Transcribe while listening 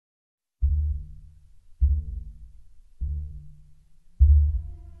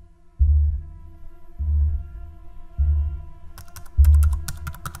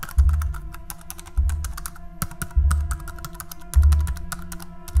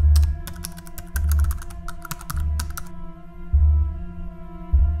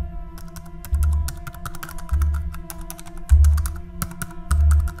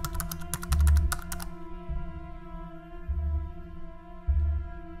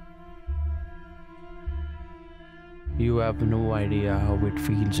You have no idea how it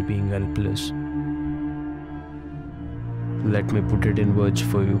feels being helpless. Let me put it in words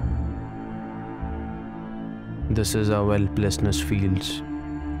for you. This is how helplessness feels.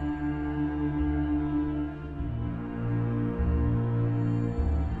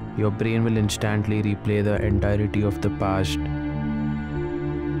 Your brain will instantly replay the entirety of the past.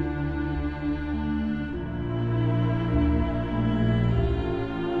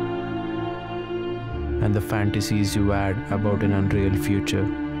 And the fantasies you had about an unreal future.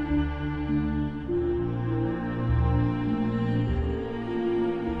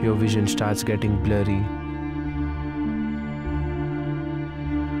 Your vision starts getting blurry.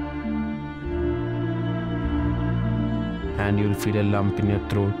 And you'll feel a lump in your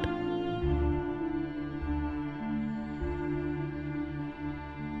throat.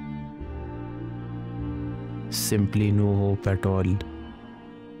 Simply no hope at all.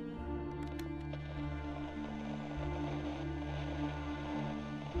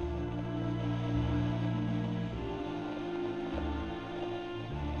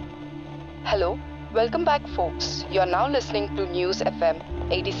 Hello, welcome back folks. You are now listening to News FM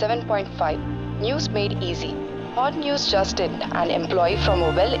 87.5. News made easy. Hot news just in: an employee from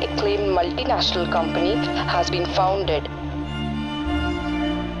a well-acclaimed multinational company has been founded.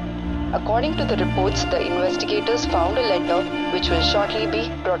 According to the reports, the investigators found a letter which will shortly be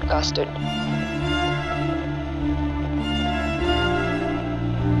broadcasted.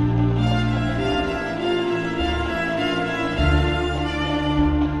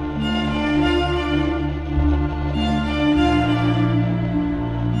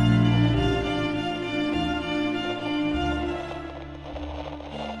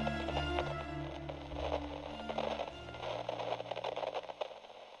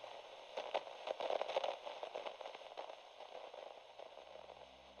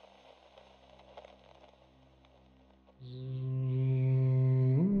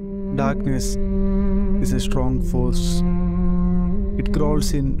 Darkness is a strong force. It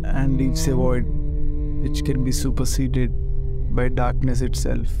crawls in and leaves a void which can be superseded by darkness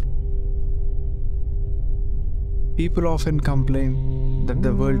itself. People often complain that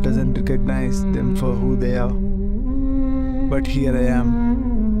the world doesn't recognize them for who they are. But here I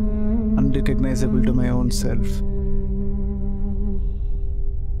am, unrecognizable to my own self.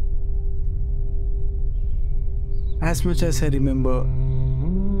 As much as I remember,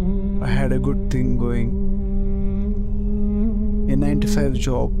 I had a good thing going. A 9-to-5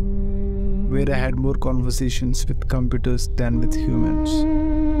 job where I had more conversations with computers than with humans.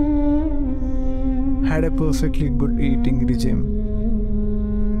 Had a perfectly good eating regime.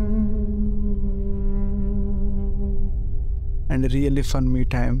 And a really fun me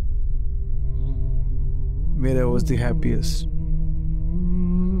time where I was the happiest.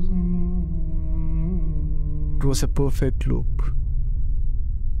 It was a perfect loop.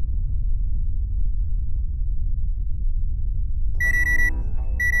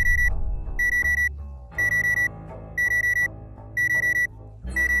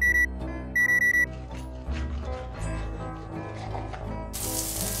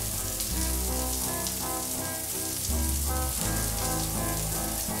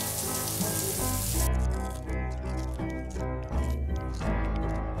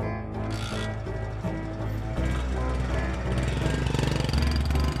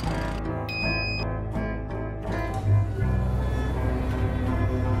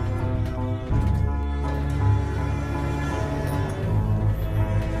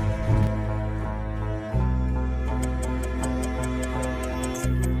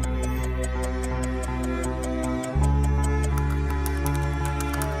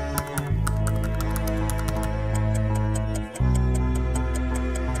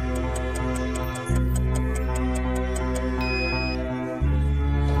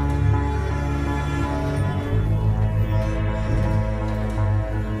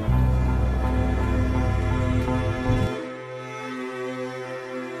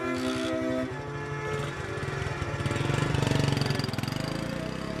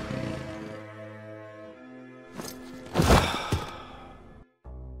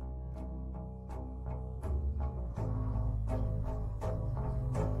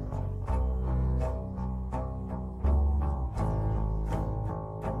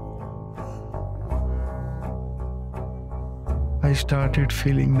 I started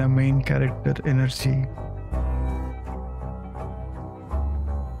feeling the main character energy.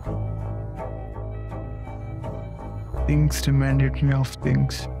 Things reminded me of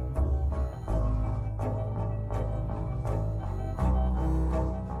things.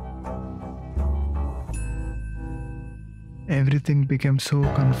 Everything became so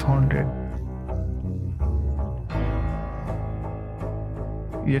confounded.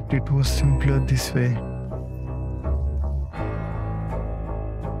 yet it was simpler this way.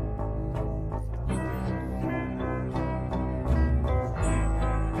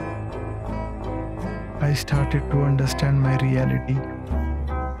 I started to understand my reality.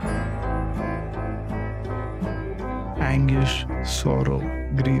 Anguish, sorrow,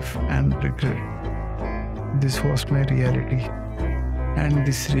 grief, and regret. This was my reality, and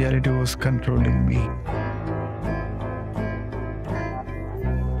this reality was controlling me.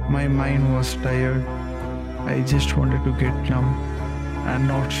 My mind was tired. I just wanted to get numb and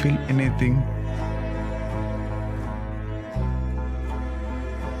not feel anything.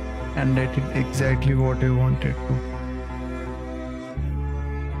 And I did exactly what I wanted to.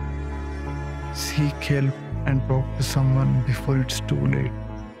 Seek help and talk to someone before it's too late.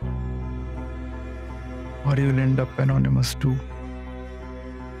 Or you'll end up anonymous too.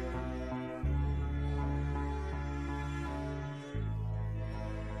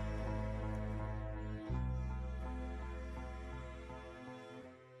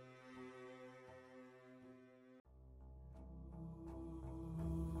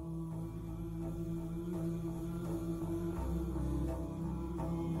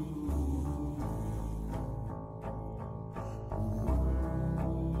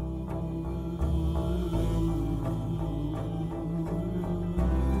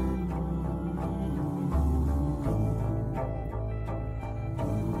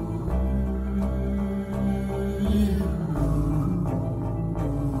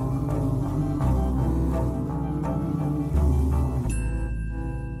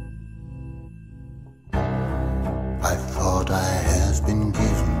 I thought I have been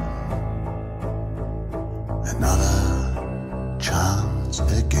given another chance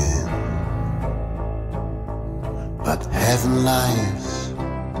again, but heaven lies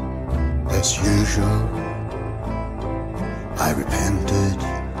as usual. I repented,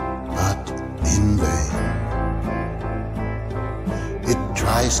 but in vain. It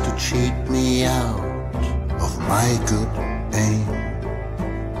tries to cheat me out of my good aim,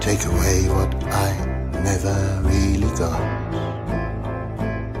 take away what I never really got.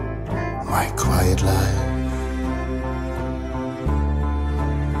 My quiet life,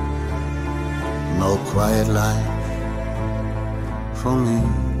 no quiet life for me.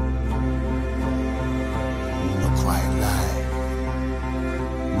 No quiet life,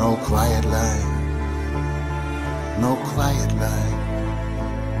 no quiet life, no quiet life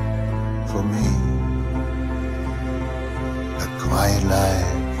for me. A quiet life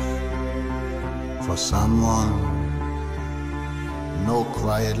for someone, no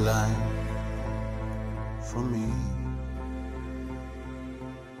quiet life for me.